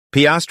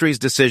Piastri's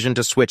decision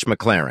to switch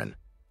McLaren,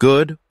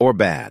 good or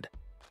bad?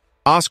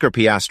 Oscar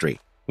Piastri,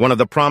 one of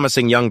the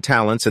promising young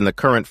talents in the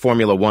current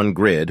Formula One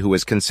grid who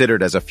is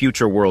considered as a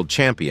future world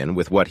champion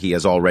with what he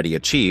has already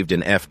achieved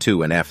in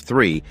F2 and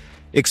F3,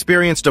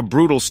 experienced a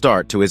brutal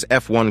start to his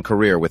F1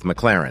 career with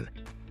McLaren.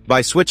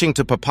 By switching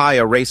to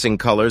papaya racing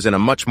colors in a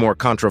much more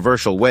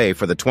controversial way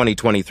for the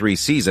 2023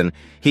 season,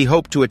 he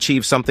hoped to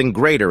achieve something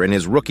greater in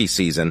his rookie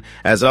season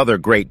as other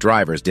great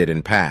drivers did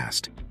in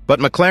past. But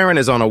McLaren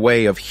is on a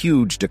way of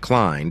huge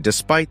decline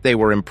despite they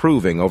were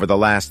improving over the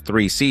last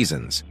 3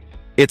 seasons.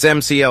 Its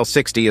MCL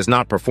 60 is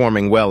not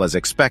performing well as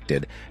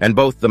expected, and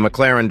both the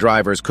McLaren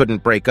drivers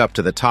couldn't break up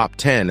to the top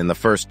 10 in the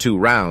first 2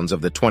 rounds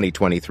of the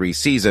 2023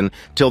 season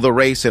till the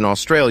race in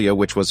Australia,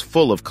 which was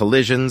full of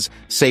collisions,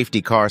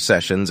 safety car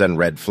sessions, and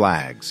red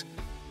flags.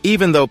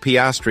 Even though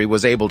Piastri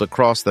was able to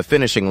cross the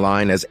finishing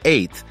line as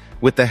 8th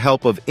with the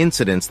help of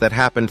incidents that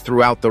happened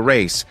throughout the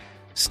race,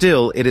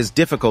 still it is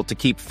difficult to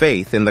keep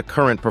faith in the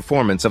current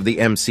performance of the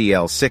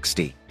MCL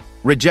 60.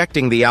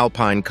 Rejecting the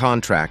Alpine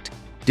contract,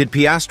 did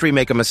Piastri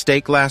make a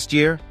mistake last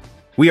year?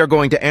 We are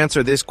going to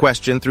answer this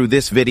question through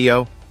this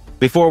video.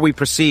 Before we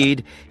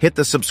proceed, hit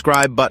the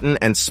subscribe button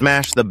and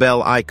smash the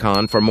bell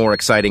icon for more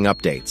exciting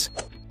updates.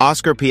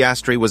 Oscar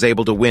Piastri was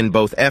able to win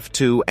both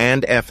F2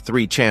 and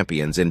F3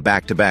 champions in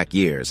back-to-back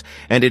years,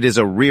 and it is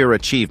a rare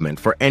achievement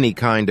for any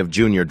kind of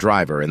junior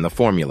driver in the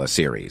Formula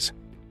Series.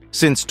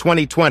 Since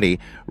 2020,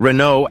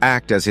 Renault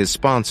act as his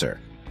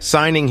sponsor,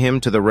 signing him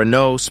to the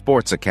Renault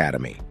Sports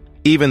Academy.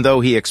 Even though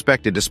he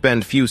expected to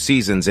spend few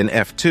seasons in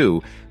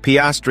F2,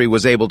 Piastri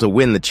was able to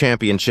win the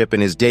championship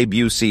in his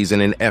debut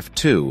season in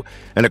F2,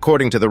 and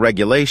according to the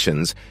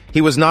regulations,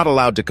 he was not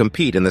allowed to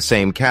compete in the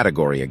same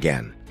category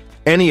again.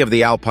 Any of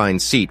the Alpine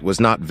seat was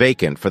not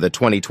vacant for the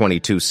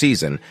 2022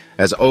 season,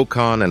 as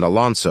Ocon and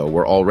Alonso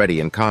were already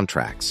in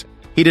contracts.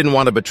 He didn't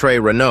want to betray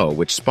Renault,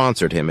 which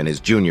sponsored him in his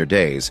junior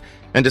days,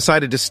 and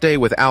decided to stay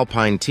with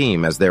Alpine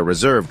team as their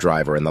reserve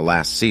driver in the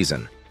last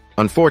season.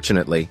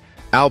 Unfortunately,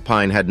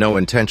 Alpine had no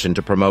intention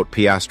to promote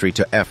Piastri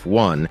to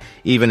F1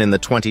 even in the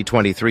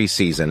 2023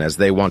 season, as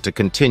they want to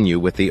continue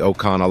with the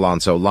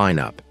Ocon-Alonso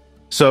lineup.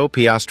 So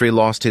Piastri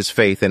lost his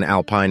faith in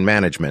Alpine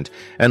management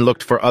and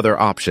looked for other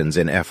options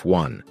in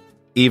F1.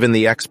 Even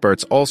the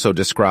experts also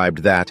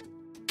described that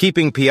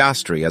keeping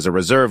Piastri as a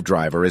reserve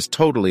driver is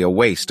totally a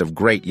waste of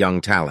great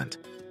young talent.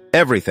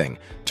 Everything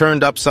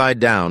turned upside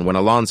down when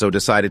Alonso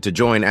decided to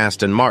join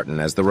Aston Martin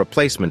as the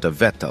replacement of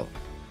Vettel.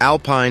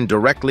 Alpine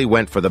directly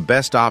went for the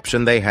best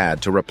option they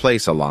had to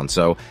replace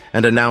Alonso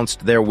and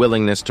announced their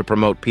willingness to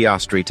promote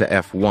Piastri to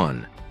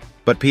F1.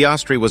 But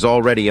Piastri was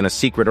already in a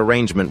secret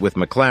arrangement with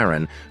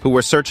McLaren, who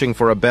were searching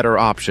for a better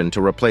option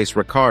to replace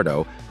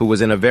Ricciardo, who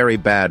was in a very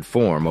bad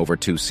form over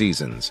 2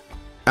 seasons.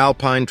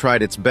 Alpine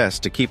tried its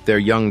best to keep their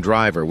young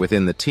driver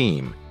within the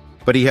team,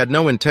 but he had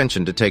no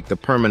intention to take the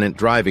permanent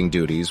driving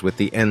duties with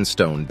the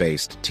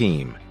Enstone-based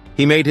team.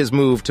 He made his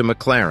move to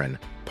McLaren,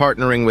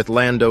 partnering with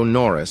Lando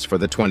Norris for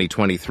the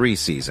 2023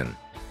 season.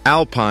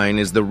 Alpine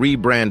is the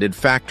rebranded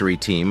factory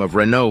team of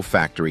Renault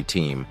Factory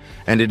Team,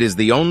 and it is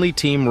the only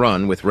team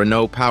run with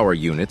Renault power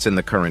units in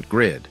the current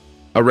grid.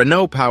 A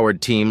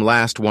Renault-powered team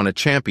last won a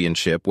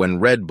championship when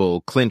Red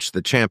Bull clinched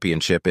the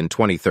championship in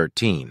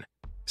 2013.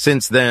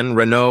 Since then,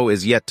 Renault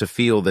is yet to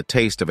feel the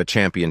taste of a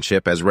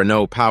championship, as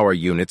Renault power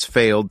units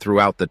failed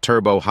throughout the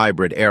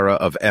turbo-hybrid era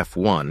of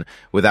F1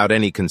 without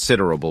any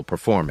considerable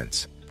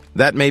performance.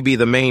 That may be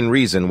the main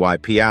reason why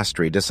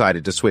Piastri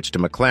decided to switch to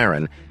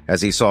McLaren,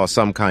 as he saw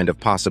some kind of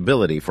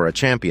possibility for a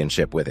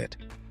championship with it.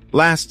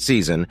 Last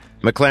season,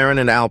 McLaren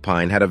and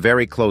Alpine had a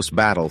very close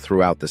battle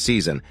throughout the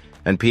season,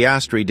 and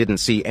Piastri didn't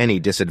see any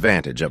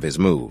disadvantage of his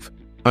move.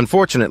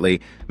 Unfortunately,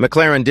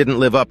 McLaren didn't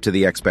live up to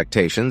the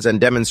expectations and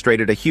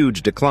demonstrated a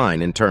huge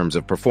decline in terms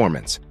of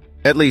performance.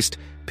 At least,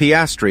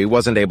 Piastri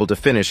wasn't able to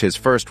finish his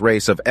first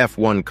race of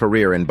F1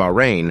 career in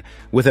Bahrain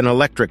with an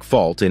electric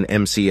fault in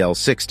MCL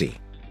 60.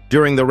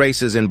 During the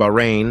races in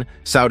Bahrain,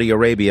 Saudi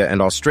Arabia, and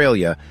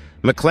Australia,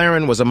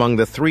 McLaren was among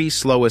the 3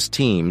 slowest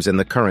teams in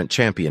the current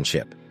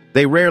championship.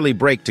 They rarely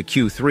break to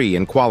Q3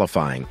 in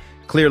qualifying,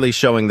 clearly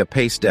showing the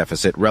pace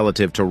deficit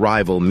relative to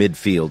rival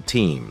midfield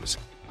teams.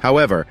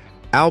 However,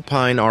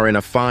 Alpine are in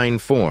a fine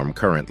form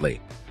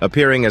currently,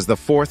 appearing as the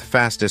 4th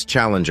fastest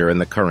challenger in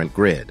the current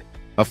grid.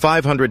 A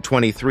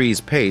 523's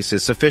pace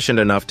is sufficient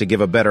enough to give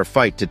a better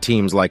fight to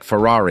teams like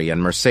Ferrari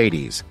and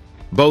Mercedes.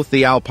 Both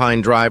the Alpine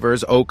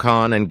drivers,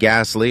 Ocon and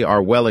Gasly,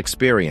 are well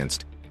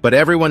experienced, but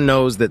everyone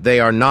knows that they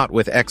are not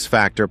with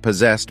X-factor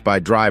possessed by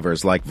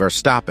drivers like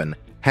Verstappen,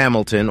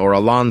 Hamilton, or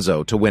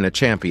Alonso to win a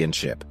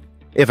championship.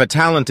 If a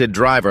talented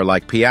driver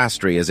like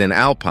Piastri is in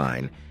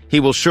Alpine, he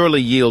will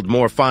surely yield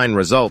more fine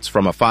results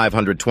from a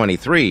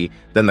 523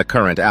 than the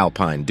current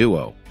Alpine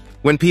duo.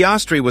 When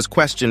Piastri was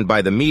questioned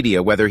by the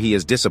media whether he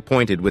is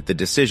disappointed with the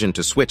decision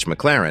to switch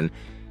McLaren,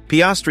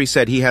 Piastri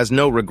said he has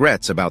no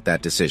regrets about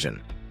that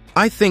decision.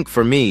 "I think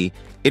for me,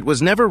 it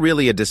was never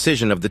really a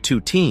decision of the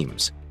 2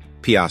 teams,"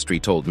 Piastri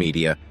told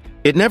media.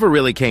 "It never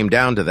really came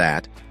down to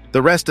that.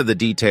 The rest of the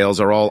details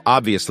are all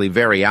obviously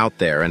very out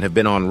there and have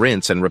been on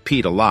rinse and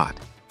repeat a lot.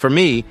 For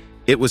me,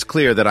 it was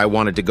clear that I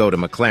wanted to go to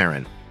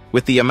McLaren,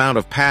 with the amount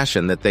of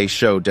passion that they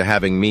showed to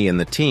having me in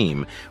the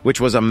team,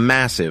 which was a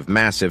massive,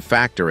 massive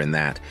factor in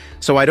that,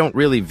 so I don't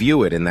really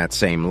view it in that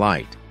same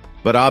light.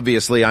 But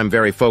obviously, I'm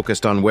very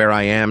focused on where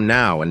I am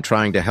now and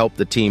trying to help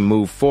the team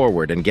move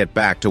forward and get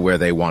back to where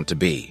they want to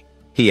be,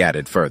 he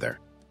added further.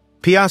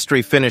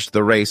 Piastri finished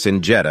the race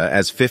in Jeddah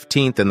as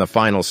 15th in the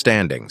final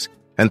standings,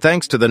 and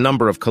thanks to the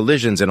number of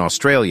collisions in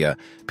Australia,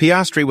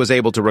 Piastri was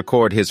able to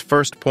record his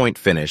first point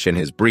finish in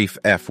his brief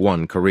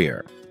F1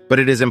 career. But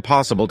it is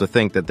impossible to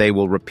think that they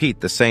will repeat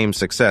the same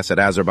success at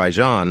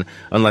Azerbaijan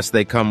unless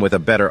they come with a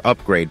better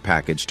upgrade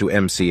package to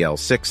MCL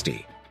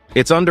 60.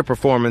 Its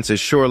underperformance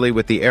is surely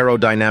with the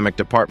aerodynamic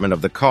department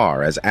of the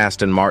car, as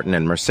Aston Martin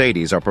and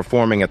Mercedes are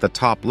performing at the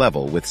top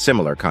level with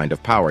similar kind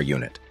of power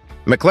unit.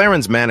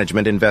 McLaren's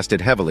management invested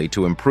heavily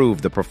to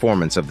improve the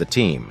performance of the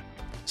team.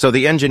 So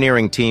the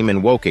engineering team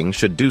in Woking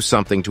should do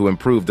something to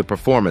improve the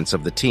performance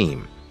of the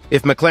team.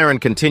 If McLaren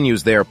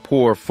continues their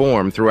poor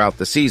form throughout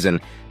the season,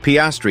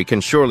 Piastri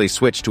can surely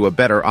switch to a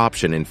better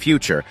option in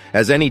future,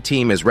 as any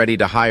team is ready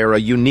to hire a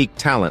unique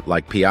talent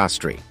like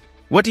Piastri.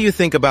 What do you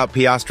think about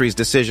Piastri's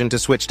decision to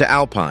switch to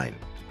Alpine?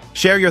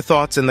 Share your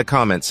thoughts in the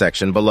comment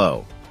section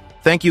below.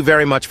 Thank you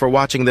very much for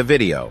watching the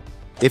video.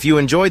 If you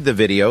enjoyed the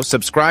video,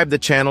 subscribe the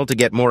channel to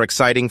get more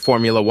exciting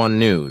Formula One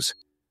news.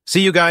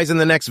 See you guys in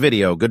the next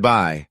video.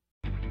 Goodbye.